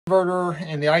inverter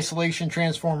and the isolation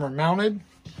transformer mounted.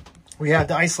 We have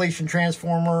the isolation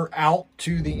transformer out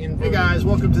to the inverter. Hey guys,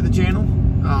 welcome to the channel.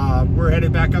 We're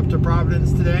headed back up to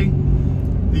Providence today.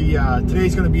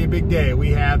 Today's going to be a big day.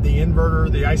 We have the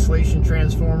inverter, the isolation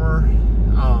transformer,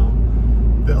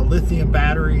 the lithium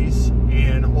batteries,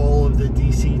 and all of the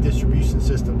DC distribution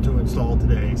system to install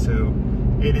today. So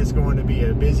it is going to be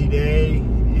a busy day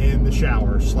in the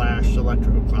shower /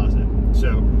 electrical closet.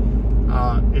 So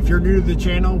if you're new to the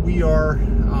channel, we are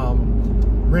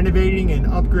renovating and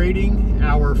upgrading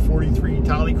our 43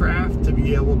 Tallycraft to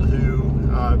be able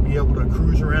to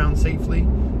cruise around safely,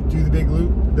 do the big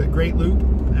loop, the great loop,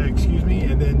 excuse me,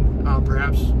 and then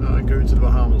perhaps go to the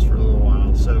Bahamas for a little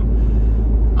while. So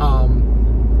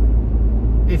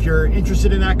if you're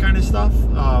interested in that kind of stuff,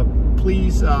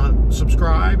 please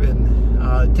subscribe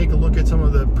and take a look at some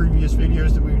of the previous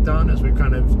videos that we've done as we've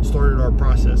kind of started our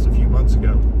process a few months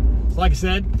ago. So like I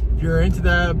said, if you're into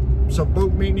some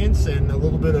boat maintenance and a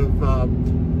little bit of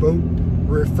boat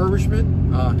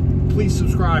refurbishment, please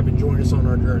subscribe and join us on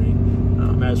our journey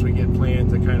as we get planned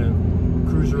to kind of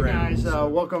cruise around. Hey guys,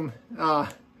 welcome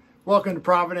to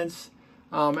Providence.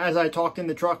 As I talked in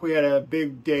the truck, we had a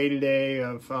big day today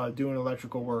of doing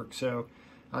electrical work, so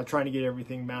trying to get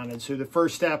everything mounted. So the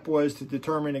first step was to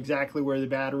determine exactly where the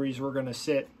batteries were going to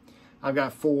sit. I've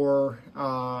got four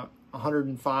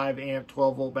 105 amp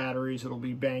 12 volt batteries. It'll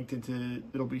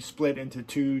be split into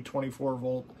two 24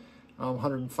 volt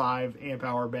 105 amp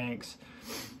hour banks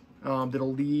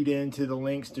that'll lead into the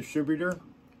Lynx distributor.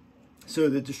 So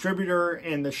the distributor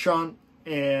and the shunt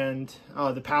and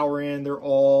the power in, they're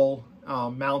all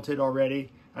mounted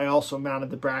already. I also mounted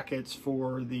the brackets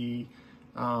for the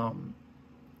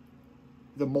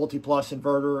multiplus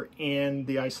inverter and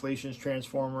the isolations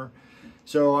transformer.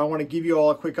 So I want to give you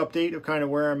all a quick update of kind of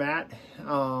where I'm at.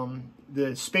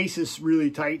 The space is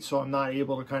really tight, so I'm not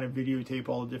able to kind of videotape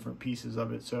all the different pieces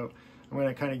of it. So I'm going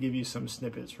to kind of give you some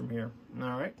snippets from here.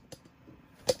 All right.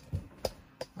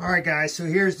 All right, guys. So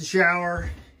here's the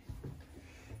shower.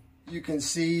 You can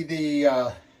see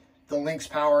the Lynx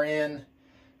power in,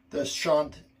 the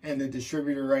shunt, and the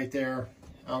distributor right there.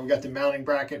 We got the mounting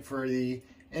bracket for the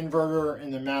inverter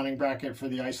and the mounting bracket for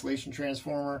the isolation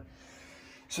transformer.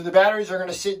 So the batteries are going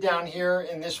to sit down here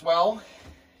in this well,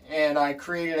 and I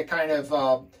created a kind of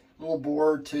little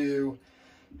board to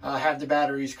have the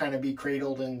batteries kind of be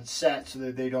cradled and set so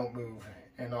that they don't move.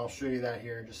 And I'll show you that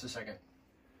here in just a second.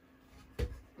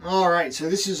 All right, so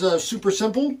this is super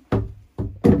simple.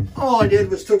 All I did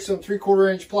was took some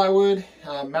 3/4 inch plywood,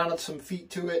 mounted some feet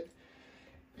to it,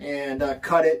 and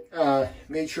cut it,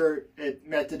 made sure it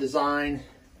met the design,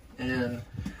 and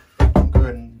I'll go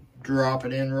ahead and drop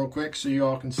it in real quick so you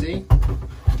all can see.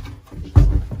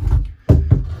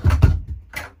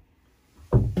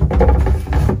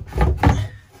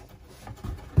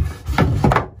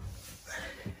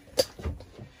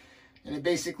 And it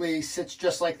basically sits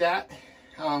just like that.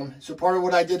 So part of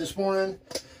what I did this morning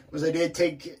was I did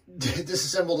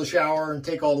disassemble the shower and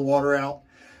take all the water out.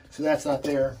 So that's not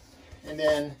there. And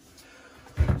then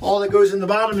all that goes in the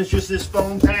bottom is just this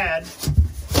foam pad.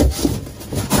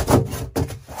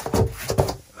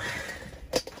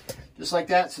 Just like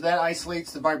that. So that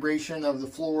isolates the vibration of the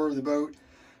floor of the boat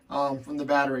from the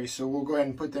battery. So we'll go ahead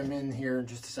and put them in here in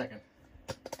just a second.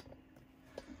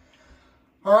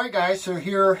 All right, guys. So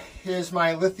here is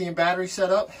my lithium battery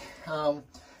setup.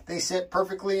 They sit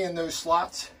perfectly in those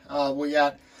slots. We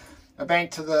got a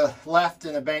bank to the left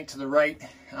and a bank to the right.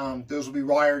 Those will be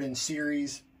wired in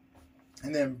series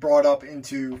and then brought up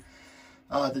into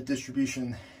the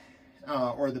distribution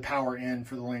or the power in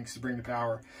for the Lynx to bring the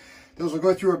power. Those will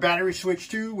go through a battery switch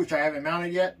too, which I haven't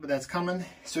mounted yet, but that's coming.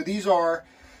 So these are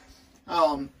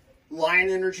Lion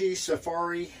Energy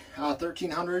Safari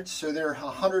 1300s. So they're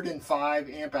 105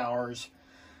 amp hours,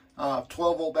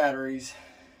 12 volt batteries.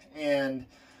 And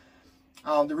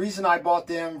the reason I bought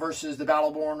them versus the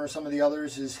Battleborn or some of the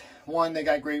others is, one, they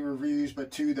got great reviews,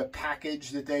 but two, the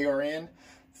package that they are in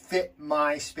fit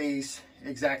my space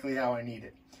exactly how I need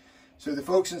it. So the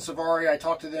folks in Safari, I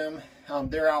talked to them.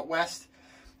 They're out west.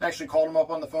 I actually called them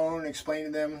up on the phone and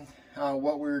explained to them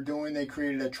what we were doing. They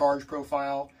created a charge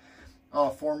profile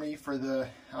for me for the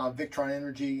Victron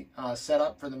Energy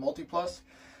setup for the multiplus.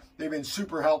 They've been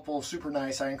super helpful, super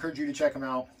nice. I encourage you to check them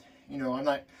out. You know, I'm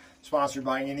not sponsored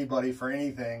by anybody for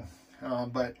anything,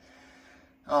 but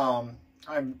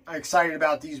I'm excited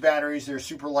about these batteries. They're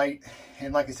super light,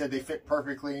 and like I said, they fit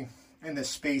perfectly in the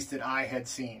space that I had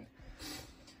seen.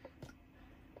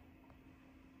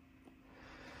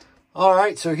 All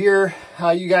right, so here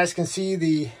you guys can see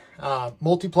the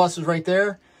multiplus is right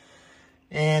there,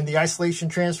 and the isolation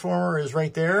transformer is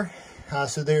right there.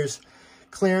 So there's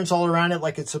clearance all around it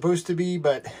like it's supposed to be,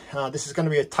 but this is going to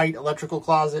be a tight electrical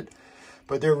closet,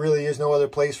 but there really is no other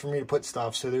place for me to put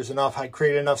stuff. So there's enough, I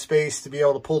created enough space to be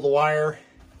able to pull the wire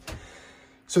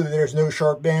so that there's no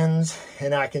sharp bends,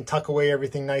 and I can tuck away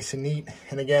everything nice and neat.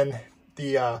 And again,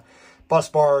 the bus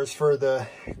bars for the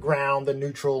ground, the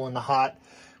neutral, and the hot,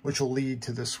 which will lead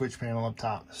to the switch panel up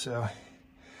top. So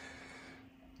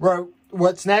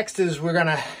what's next is we're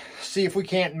gonna see if we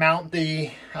can't mount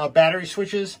the battery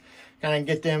switches and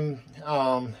get them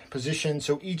positioned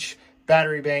so each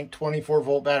battery bank,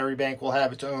 24-volt battery bank, will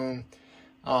have its own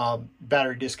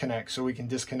battery disconnect, so we can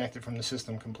disconnect it from the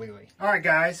system completely. All right,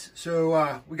 guys,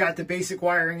 so we got the basic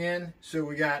wiring in. So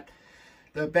we got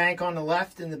the bank on the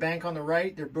left and the bank on the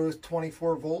right. They're both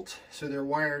 24 volts, so they're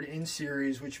wired in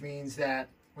series, which means that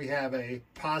we have a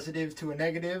positive to a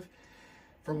negative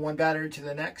from one battery to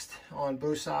the next on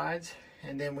both sides.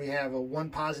 And then we have a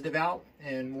one positive out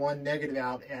and one negative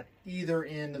out at either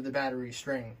end of the battery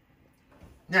string.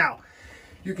 Now,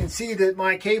 you can see that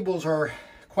my cables are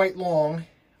quite long.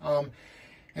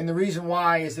 And the reason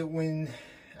why is that when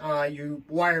you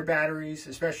wire batteries,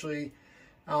 especially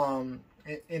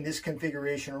in this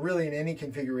configuration, or really in any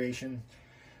configuration,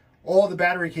 all the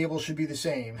battery cables should be the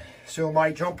same. So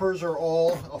my jumpers are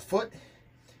all a foot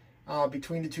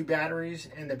between the two batteries,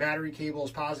 and the battery cables,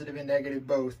 positive and negative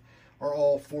both, are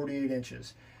all 48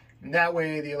 inches. And that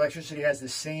way the electricity has the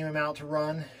same amount to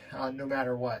run no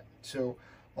matter what. So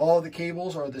all the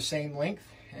cables are the same length.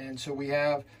 And so we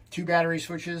have two battery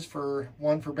switches,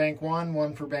 one for bank 1,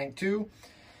 one for bank 2.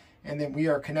 And then we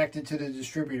are connected to the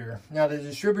distributor. Now the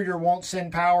distributor won't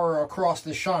send power across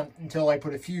the shunt until I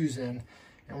put a fuse in.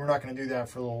 And we're not going to do that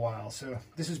for a little while. So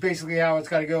this is basically how it's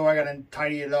got to go. I got to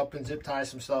tidy it up and zip tie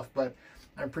some stuff, but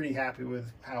I'm pretty happy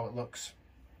with how it looks.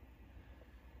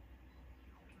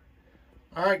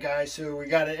 All right, guys, so we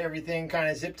got everything kind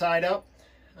of zip tied up.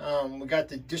 We got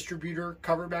the distributor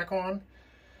cover back on.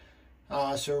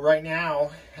 So right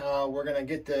now, we're going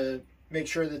to make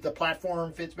sure that the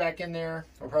platform fits back in there.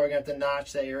 We're probably going to have to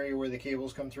notch that area where the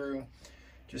cables come through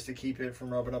just to keep it from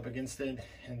rubbing up against it.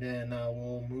 And then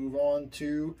we'll move on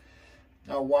to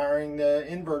wiring the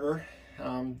inverter,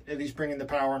 at least bringing the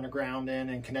power on the ground in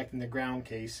and connecting the ground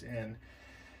case in.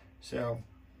 So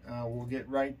we'll get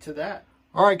right to that.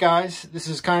 All right, guys, this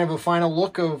is kind of a final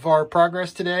look of our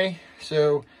progress today.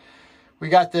 So we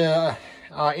got the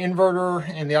inverter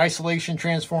and the isolation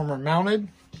transformer mounted.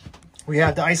 We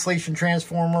have the isolation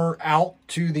transformer out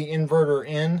to the inverter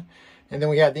in, and then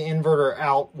we have the inverter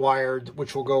out wired,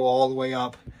 which will go all the way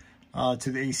up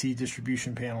to the AC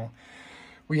distribution panel.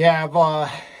 We have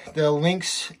the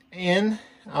lynx in,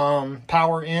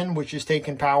 power in, which is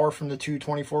taking power from the two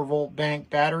 24-volt bank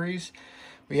batteries.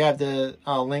 We have the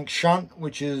lynx shunt,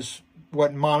 which is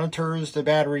what monitors the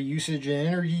battery usage and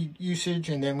energy usage.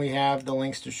 And then we have the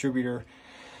lynx distributor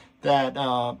that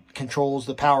controls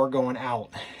the power going out.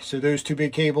 So those two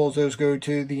big cables, those go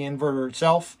to the inverter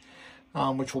itself,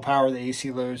 which will power the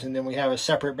AC loads. And then we have a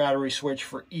separate battery switch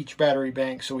for each battery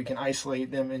bank so we can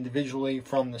isolate them individually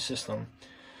from the system.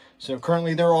 So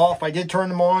currently they're off. I did turn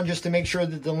them on just to make sure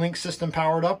that the lynx system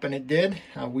powered up, and it did.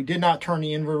 We did not turn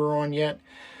the inverter on yet.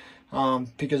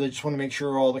 Because I just want to make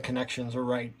sure all the connections are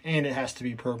right, and it has to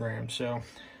be programmed. So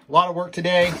a lot of work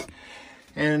today,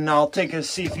 and I'll take a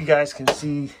see if you guys can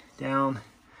see down.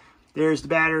 There's the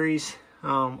batteries,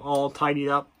 all tidied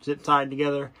up, zip tied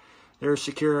together. They're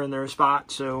secure in their spot,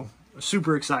 so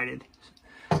super excited.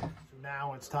 So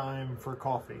now it's time for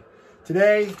coffee.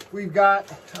 Today we've got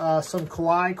some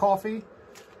Kauai coffee.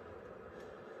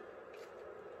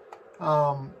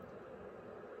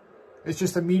 It's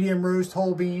just a medium roast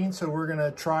whole bean, so we're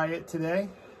gonna try it today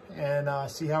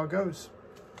and see how it goes.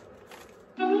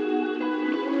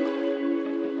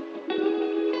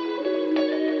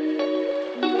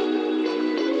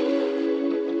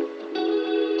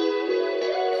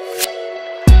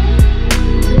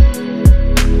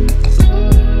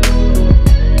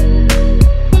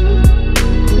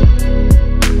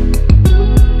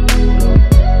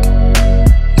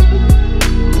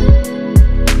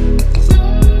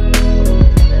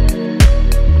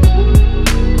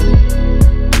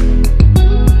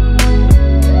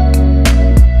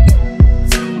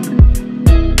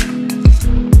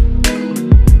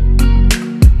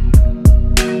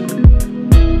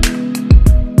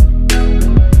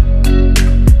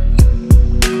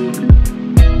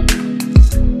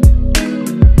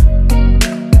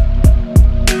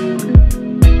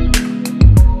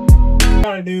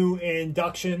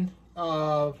 Induction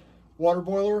water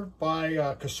boiler by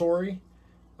Kasori.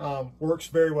 Works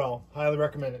very well. Highly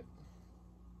recommend it.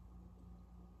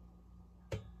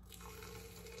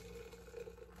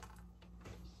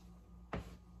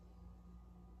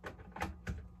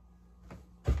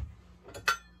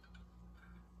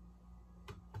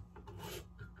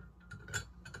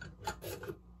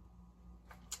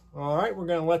 All right, we're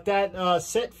gonna let that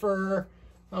sit for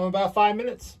about 5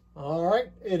 minutes. All right,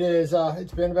 it is.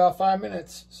 It's been about 5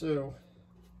 minutes, so.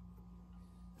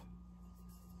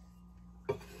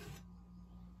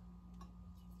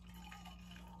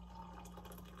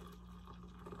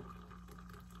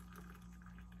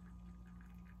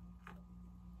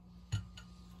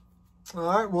 All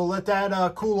right, we'll let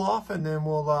that cool off, and then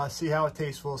we'll see how it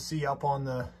tastes. We'll see up on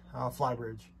the fly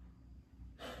bridge.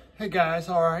 Hey guys,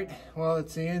 all right. Well,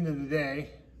 it's the end of the day.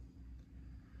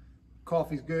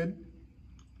 Coffee's good.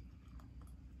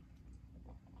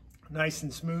 Nice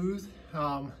and smooth.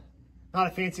 Not a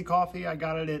fancy coffee. I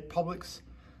got it at Publix.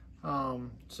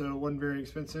 So it wasn't very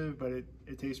expensive, but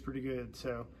it tastes pretty good.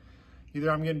 So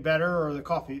either I'm getting better, or the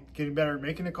coffee, getting better at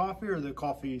making the coffee, or the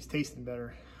coffee is tasting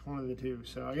better. One of the two.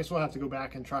 So I guess we'll have to go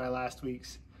back and try last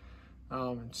week's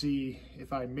and see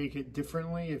if I make it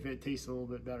differently, if it tastes a little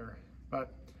bit better.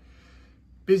 But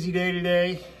busy day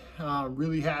today.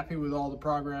 Really happy with all the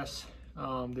progress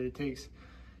that it takes.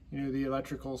 You know, the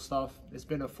electrical stuff. It's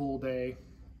been a full day.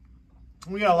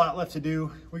 We got a lot left to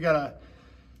do. We got to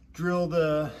drill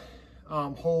the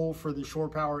hole for the shore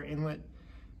power inlet,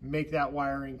 make that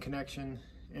wiring connection,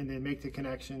 and then make the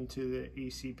connection to the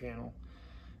AC panel.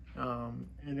 And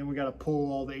then we got to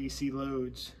pull all the AC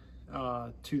loads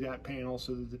to that panel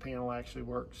so that the panel actually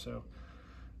works. So,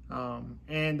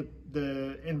 and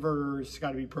the inverter's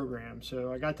got to be programmed.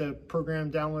 So I got the program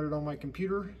downloaded on my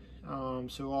computer.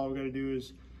 So all we got to do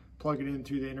is plug it in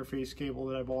through the interface cable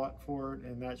that I bought for it,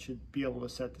 and that should be able to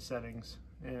set the settings.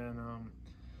 And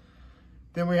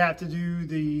then we have to do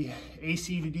the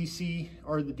AC to DC,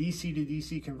 or the DC to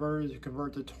DC converter to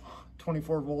convert the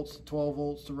 24 volts to 12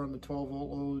 volts to run the 12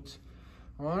 volt loads.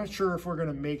 I'm not sure if we're going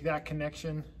to make that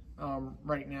connection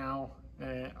right now.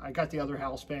 I got the other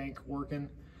house bank working,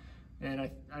 and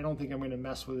I don't think I'm going to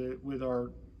mess with it with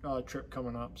our trip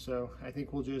coming up. So I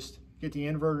think we'll just get the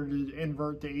inverter to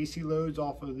invert the AC loads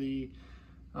off of the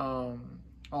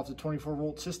 24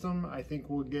 volt system. I think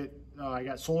we'll get, I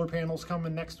got solar panels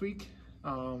coming next week.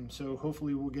 So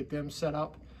hopefully we'll get them set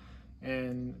up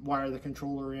and wire the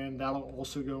controller in. That'll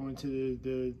also go into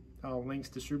the Lynx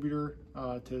distributor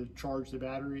to charge the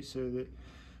battery, so that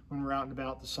when we're out and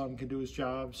about, the sun can do its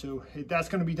job. So that's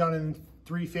going to be done in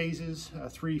 3 phases,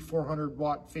 3 400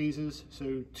 watt phases.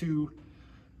 So 2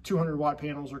 200 watt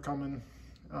panels are coming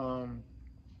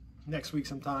next week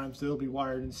sometime. So they'll be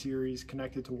wired in series,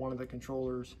 connected to one of the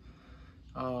controllers.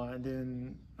 And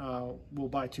then we'll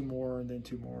buy 2 more, and then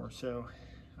 2 more. So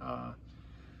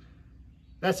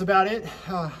that's about it.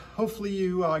 Hopefully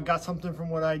you got something from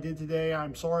what I did today.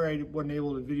 I'm sorry I wasn't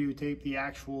able to videotape the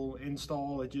actual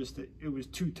install. It was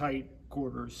too tight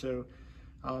quarters. So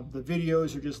the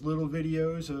videos are just little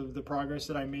videos of the progress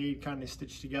that I made, kind of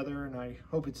stitched together, and I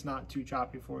hope it's not too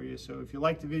choppy for you. So if you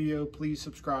like the video, please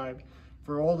subscribe.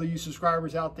 For all of you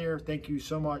subscribers out there, thank you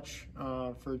so much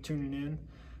for tuning in.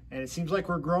 And it seems like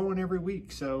we're growing every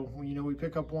week. So, you know, we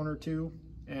pick up 1 or 2.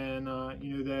 And,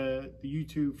 you know, the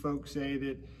YouTube folks say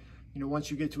that, you know, once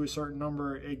you get to a certain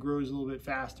number, it grows a little bit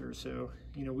faster. So,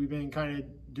 you know, we've been kind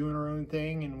of doing our own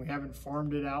thing, and we haven't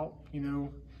farmed it out, you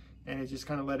know, and it just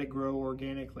kind of let it grow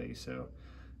organically. So,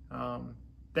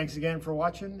 thanks again for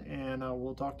watching, and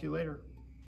we'll talk to you later.